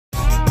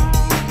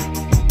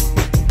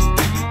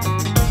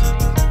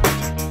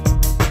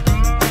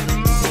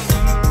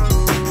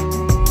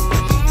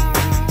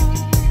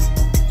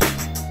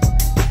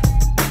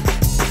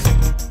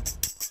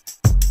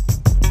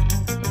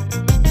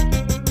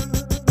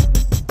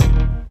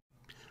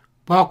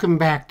Welcome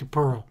back to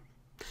Perl.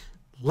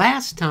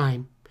 Last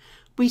time,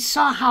 we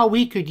saw how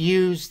we could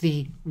use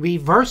the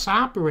reverse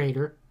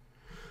operator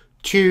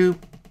to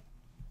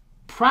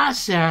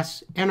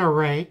process an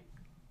array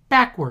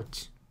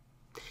backwards.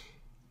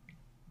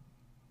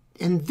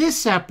 In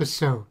this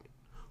episode,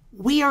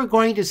 we are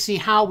going to see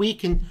how we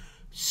can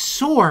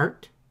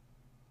sort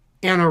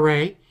an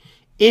array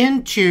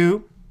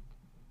into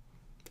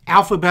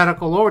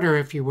alphabetical order,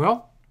 if you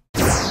will.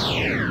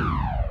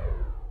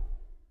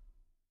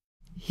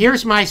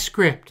 Here's my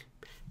script.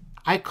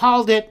 I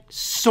called it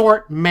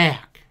sort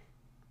mac.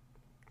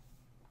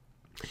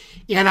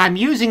 And I'm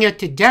using it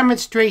to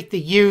demonstrate the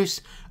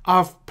use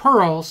of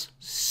Perl's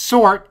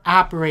sort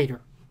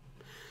operator.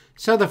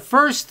 So the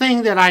first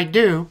thing that I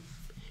do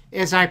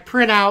is I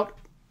print out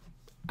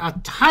a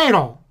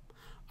title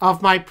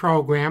of my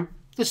program,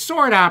 the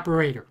sort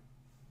operator.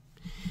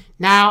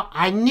 Now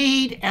I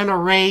need an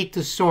array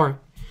to sort.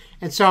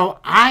 And so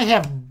I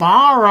have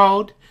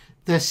borrowed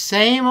the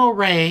same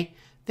array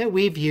that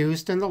we've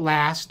used in the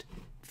last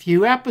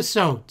few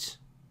episodes.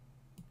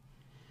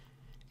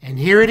 And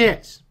here it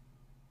is.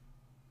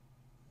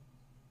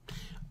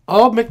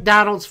 Old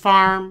McDonald's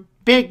Farm,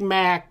 Big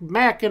Mac,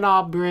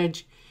 Mackinac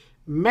Bridge,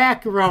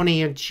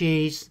 macaroni and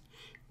cheese,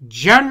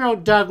 General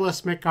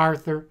Douglas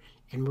MacArthur,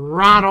 and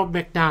Ronald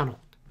McDonald.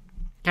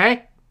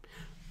 Okay?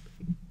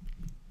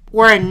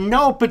 We're in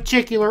no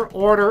particular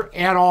order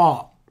at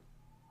all.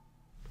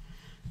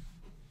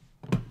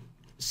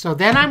 So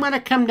then I'm going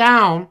to come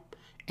down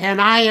and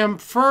I am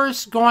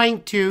first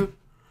going to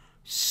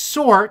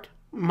sort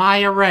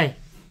my array.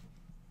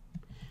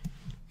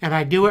 And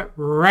I do it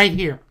right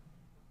here.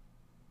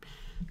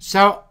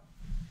 So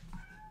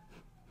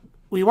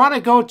we want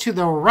to go to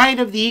the right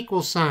of the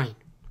equal sign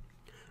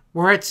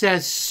where it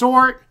says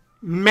sort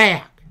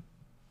mac.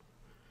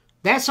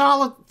 That's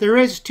all there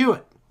is to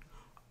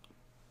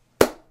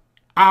it.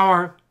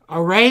 Our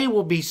array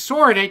will be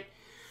sorted,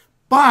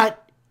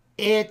 but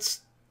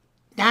it's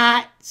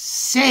not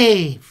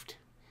saved.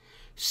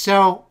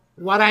 So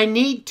what I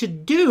need to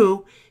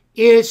do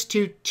is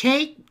to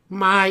take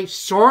my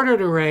sorted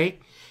array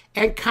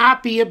and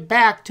copy it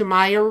back to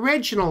my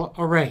original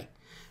array.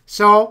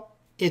 So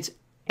it's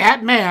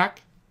at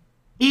mac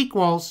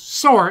equals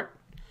sort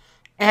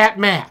at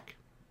mac.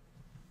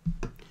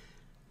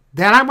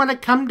 Then I'm going to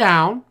come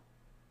down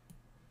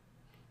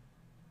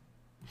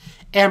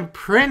and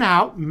print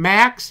out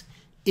max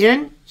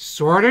in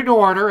sorted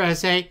order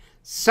as a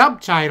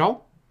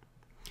subtitle,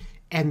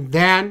 and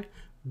then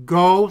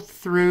go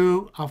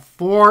through a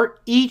for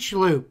each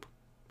loop,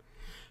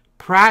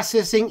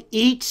 processing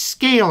each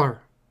scalar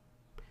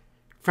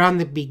from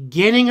the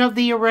beginning of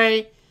the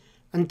array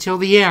until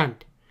the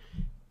end,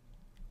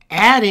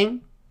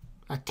 adding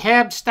a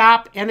tab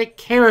stop and a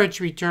carriage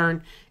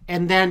return,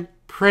 and then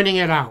printing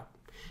it out.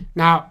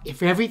 Now,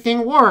 if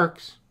everything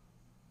works,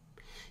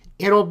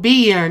 it'll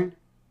be in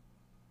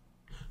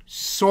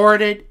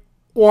sorted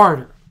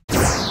order.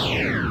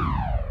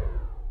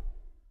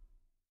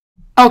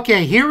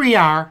 Okay, here we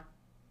are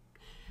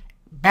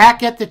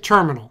back at the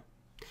terminal,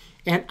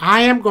 and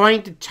I am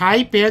going to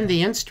type in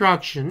the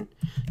instruction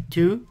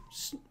to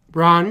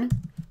run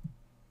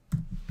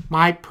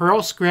my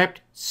Perl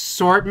script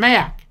sort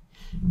mac.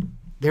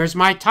 There's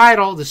my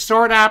title, the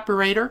sort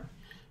operator,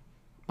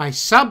 my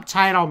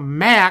subtitle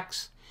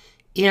max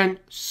in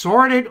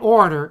sorted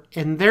order,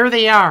 and there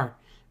they are: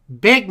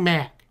 Big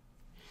Mac,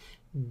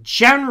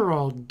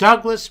 General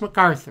Douglas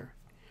MacArthur,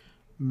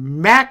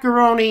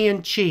 macaroni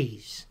and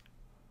cheese,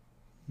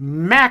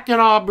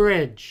 Mackinac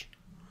Bridge,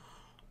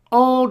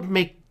 Old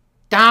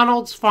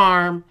McDonald's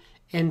Farm,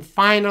 and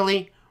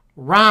finally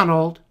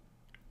Ronald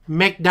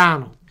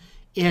McDonald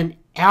in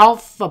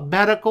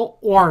alphabetical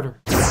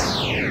order.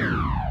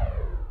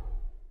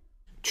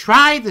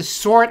 Try the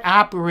sort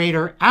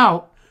operator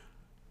out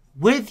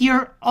with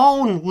your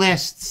own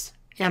lists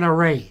and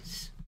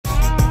arrays.